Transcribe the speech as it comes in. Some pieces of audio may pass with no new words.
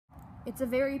It's a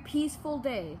very peaceful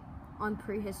day on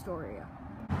Prehistoria.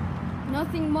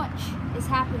 Nothing much is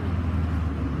happening.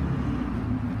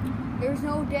 There's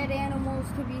no dead animals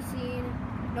to be seen,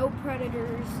 no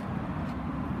predators.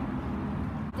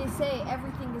 They say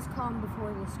everything is calm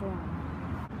before the storm.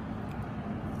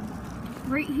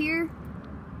 Right here,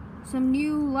 some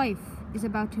new life is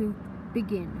about to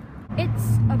begin.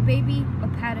 It's a baby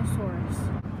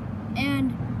Apatosaurus,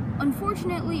 and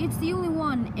unfortunately it's the only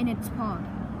one in its pod.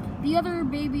 The other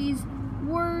babies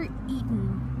were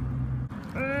eaten.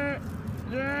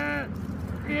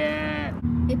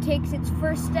 It takes its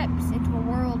first steps into a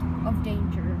world of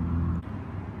danger.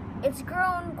 It's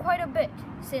grown quite a bit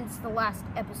since the last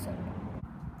episode.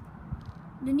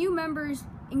 The new members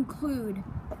include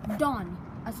Don,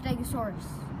 a Stegosaurus,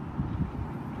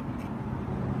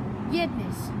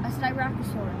 Yidnis, a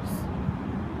Styracosaurus,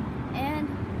 and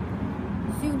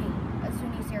Zuni, a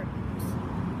Zuniceratops.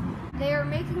 They are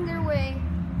making their way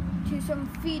to some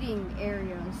feeding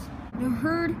areas. The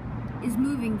herd is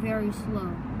moving very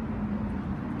slow.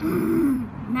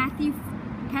 Matthew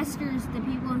pesters the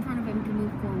people in front of him to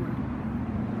move forward.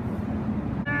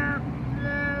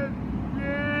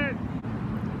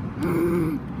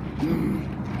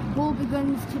 Bull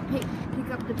begins to pick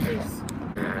up the pace.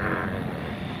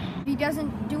 He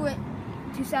doesn't do it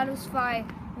to satisfy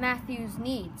Matthew's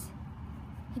needs.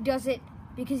 He does it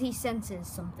because he senses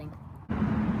something.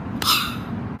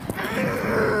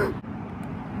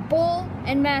 Bull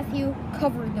and Matthew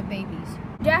cover the babies.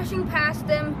 Dashing past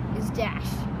them is Dash.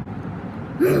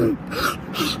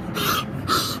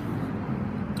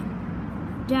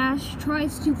 Dash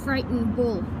tries to frighten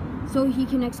Bull so he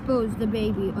can expose the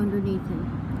baby underneath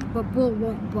him, but Bull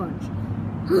won't budge.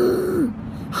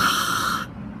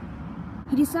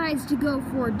 He decides to go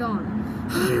for Dawn,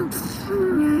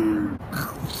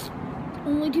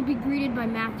 only to be greeted by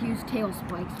Matthew's tail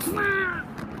spikes.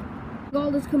 With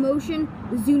all this commotion,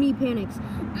 the Zuni panics.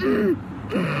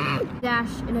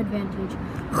 Dash an advantage.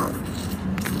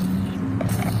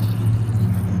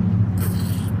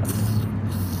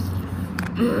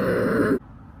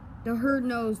 The herd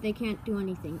knows they can't do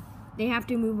anything. They have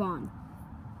to move on.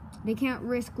 They can't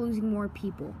risk losing more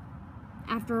people.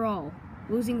 After all,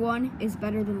 losing one is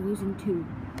better than losing two.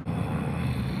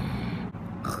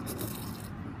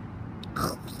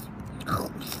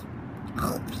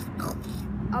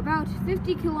 About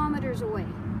 50 kilometers away,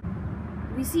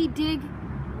 we see Dig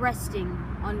resting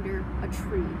under a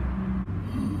tree.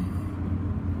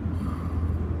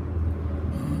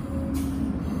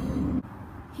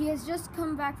 He has just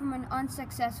come back from an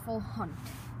unsuccessful hunt.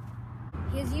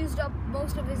 He has used up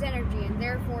most of his energy and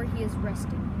therefore he is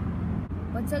resting.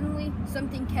 But suddenly,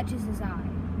 something catches his eye.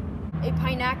 A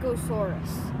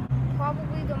Pinacosaurus,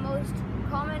 probably the most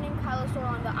common ankylosaur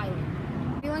on the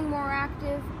island. Feeling more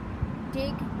active,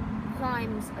 Dig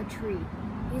climbs a tree.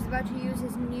 He's about to use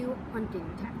his new hunting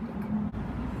tactic.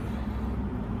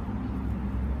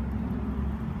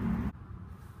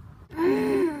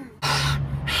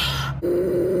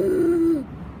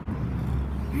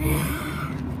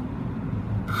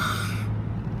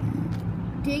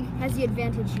 Dig has the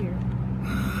advantage here.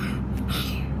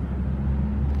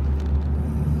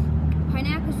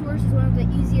 Pinacosaurus is one of the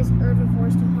easiest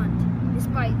herbivores to hunt,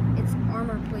 despite its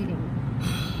armor plating.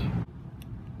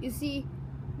 You see,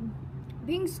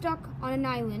 being stuck on an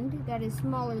island that is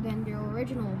smaller than their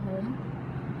original home,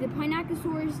 the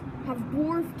Pinacosaurs have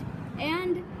dwarfed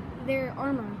and their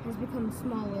armor has become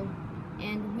smaller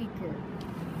and weaker.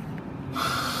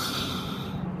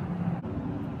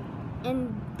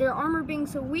 And their armor being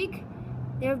so weak,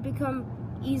 they have become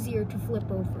easier to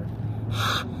flip over.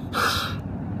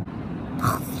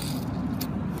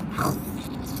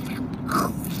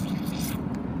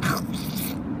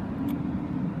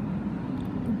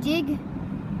 Dig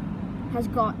has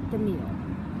got the meal.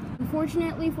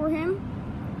 Unfortunately for him,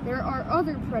 there are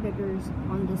other predators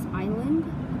on this island,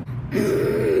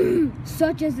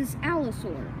 such as this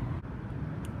allosaur.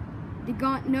 The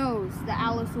Gaunt knows the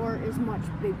allosaur is much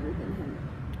bigger than him,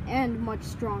 and much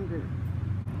stronger.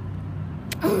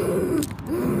 The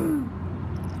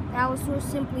allosaur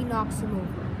simply knocks him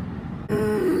over.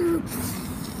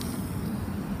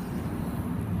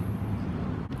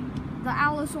 The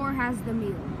allosaur has the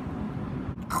meal.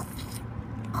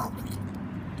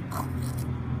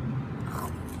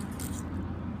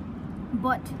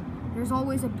 But there's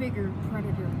always a bigger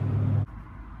predator.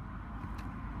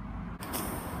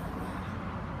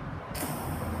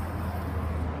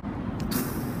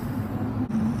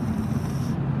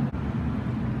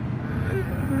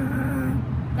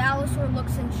 The allosaur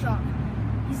looks in shock.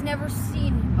 He's never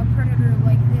seen a predator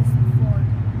like this before.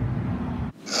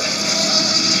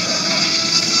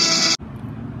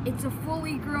 a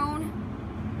fully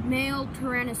grown male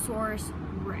Tyrannosaurus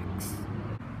Rex.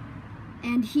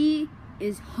 And he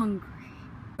is hungry.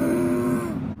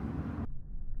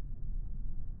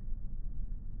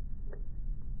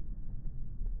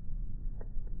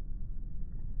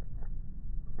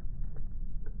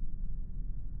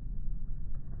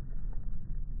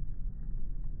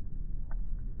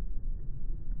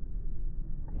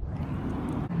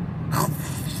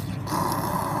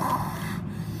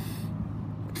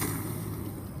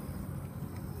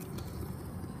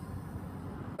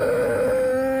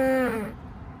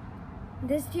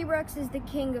 This T-Rex is the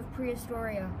king of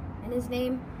Prehistoria, and his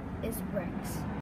name is Rex.